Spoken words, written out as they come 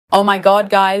Oh my god,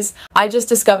 guys, I just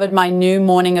discovered my new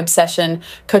morning obsession,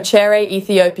 Kochere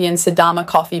Ethiopian Sidama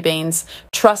coffee beans.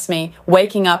 Trust me,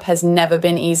 waking up has never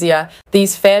been easier.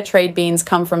 These fair trade beans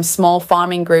come from small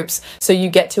farming groups, so you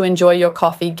get to enjoy your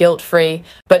coffee guilt-free.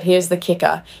 But here's the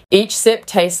kicker. Each sip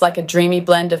tastes like a dreamy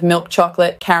blend of milk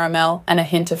chocolate, caramel, and a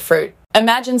hint of fruit.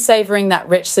 Imagine savoring that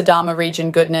rich Sidama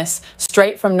region goodness,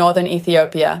 straight from northern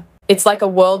Ethiopia. It's like a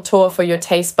world tour for your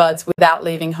taste buds without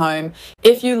leaving home.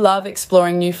 If you love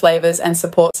exploring new flavors and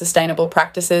support sustainable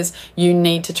practices, you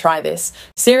need to try this.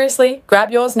 Seriously,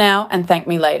 grab yours now and thank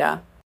me later.